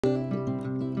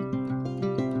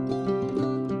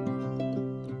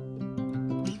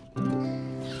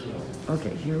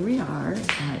Okay, here we are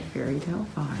at Fairy Tale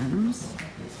Farms.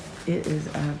 It is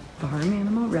a farm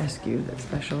animal rescue that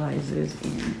specializes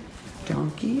in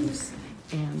donkeys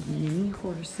and mini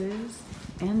horses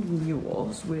and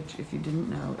mules, which, if you didn't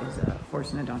know, is a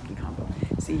horse and a donkey combo.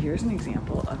 See, here's an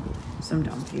example of some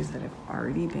donkeys that have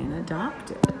already been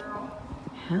adopted.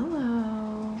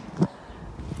 Hello.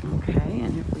 Okay,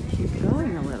 and if we keep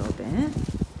going a little bit,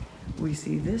 we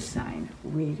see this sign,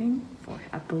 waiting for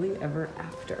happily ever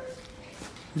after.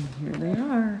 And here they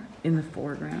are. In the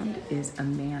foreground is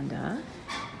Amanda,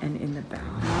 and in the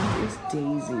background is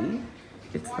Daisy.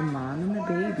 It's the mom and the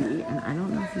baby, and I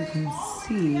don't know if you can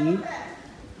see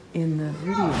in the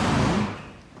video,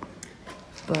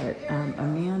 but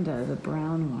Amanda, the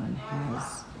brown one,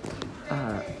 has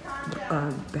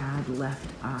a bad left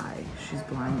eye. She's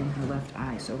blind in her left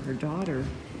eye, so her daughter,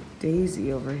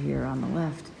 Daisy, over here on the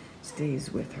left, stays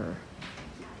with her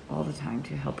all the time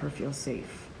to help her feel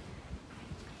safe.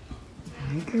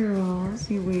 Hi, girls.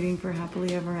 You waiting for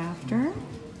happily ever after?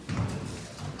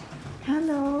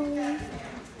 Hello.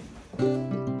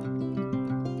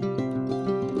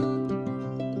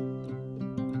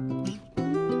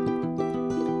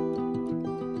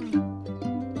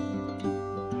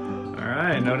 All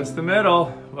right, notice the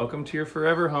middle. Welcome to your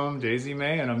forever home, Daisy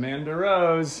Mae and Amanda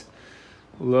Rose.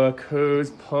 Look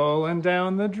who's pulling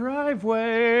down the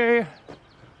driveway.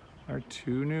 Our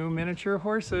two new miniature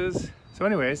horses. So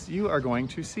anyways, you are going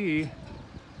to see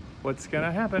what's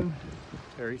gonna happen.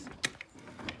 Terry's.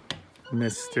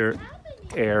 Mr.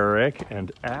 Eric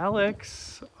and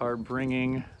Alex are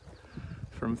bringing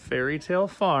from Fairy Tale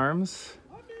Farms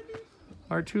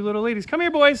our two little ladies. Come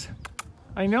here, boys.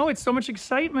 I know, it's so much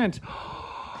excitement.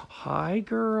 Hi,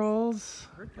 girls.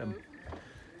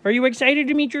 Are you excited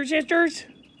to meet your sisters?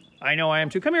 I know I am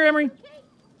too. Come here, Emery.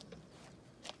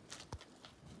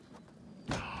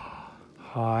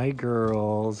 Hi,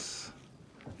 girls.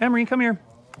 Emery, come here.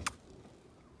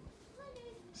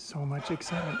 So much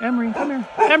excitement. Emery, come here.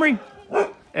 Emery.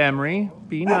 Emery,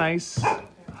 be nice.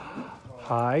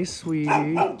 Hi,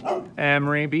 sweetie.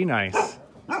 Emery, be nice.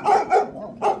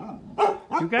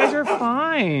 You guys are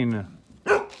fine.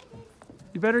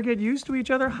 You better get used to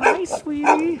each other. Hi,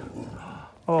 sweetie.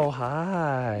 Oh,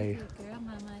 hi.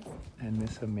 And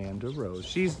Miss Amanda Rose.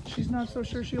 She's not so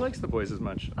sure she likes the boys as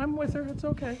much. I'm with her. It's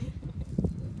okay.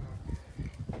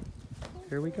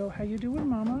 Here we go. How you doing,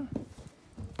 Mama?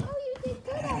 Oh, you did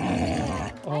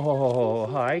good. Oh,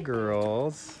 hi,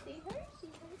 girls.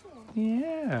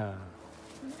 Yeah.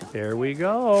 There we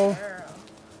go.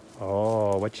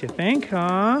 Oh, what you think,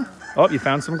 huh? Oh, you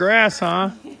found some grass,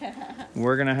 huh? Yeah.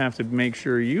 We're gonna have to make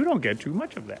sure you don't get too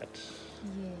much of that.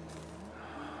 Yeah.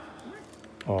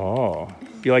 Oh,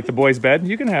 you like the boys' bed?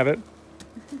 You can have it.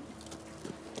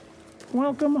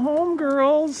 Welcome home,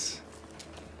 girls.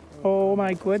 Oh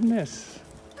my goodness.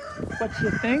 What you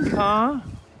think, huh?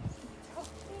 Okay,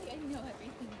 I know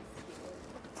everything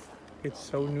is here. It's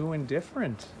so new and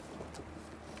different.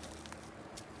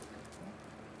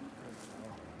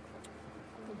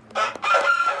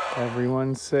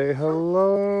 Everyone say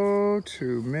hello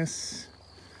to Miss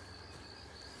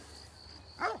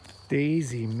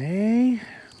Daisy Mae.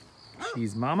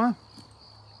 She's Mama.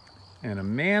 And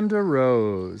Amanda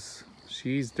Rose.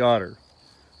 She's daughter.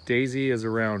 Daisy is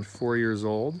around 4 years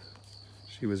old.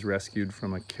 She was rescued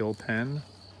from a kill pen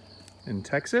in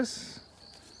Texas.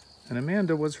 And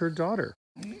Amanda was her daughter.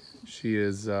 She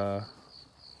is the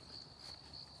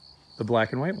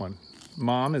black and white one.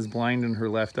 Mom is blind in her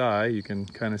left eye. You can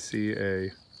kind of see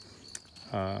a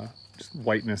just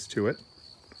whiteness to it.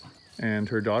 And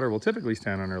her daughter will typically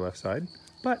stand on her left side,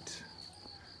 but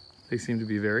they seem to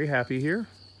be very happy here.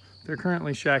 They're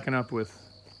currently shacking up with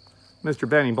Mr.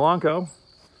 Benny Blanco,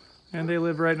 and they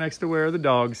live right next to where the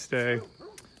dogs stay,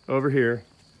 over here.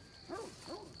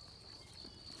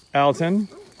 Alton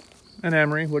and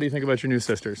Emery, what do you think about your new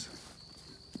sisters?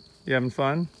 You having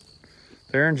fun?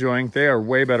 They're enjoying. They are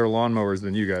way better lawnmowers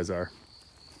than you guys are.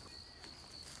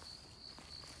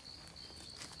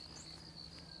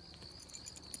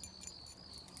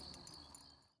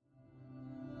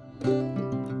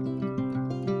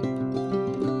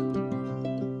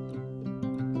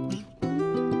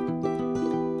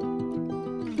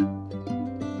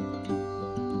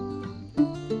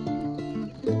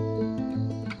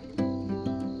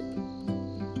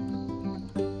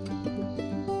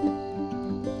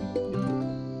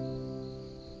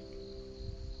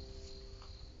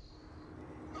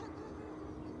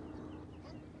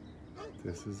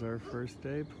 This is our first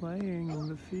day playing in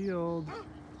the field.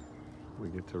 We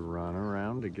get to run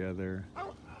around together.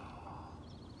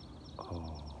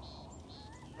 Oh.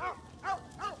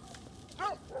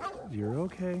 You're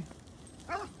okay.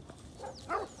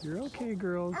 You're okay,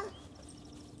 girls.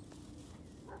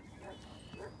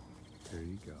 There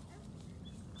you go.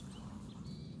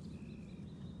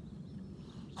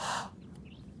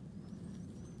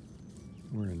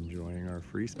 We're enjoying our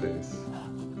free space.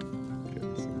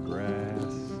 Getting some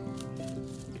grass,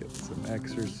 getting some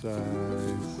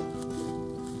exercise.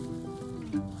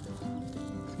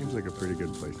 Seems like a pretty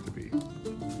good place to be.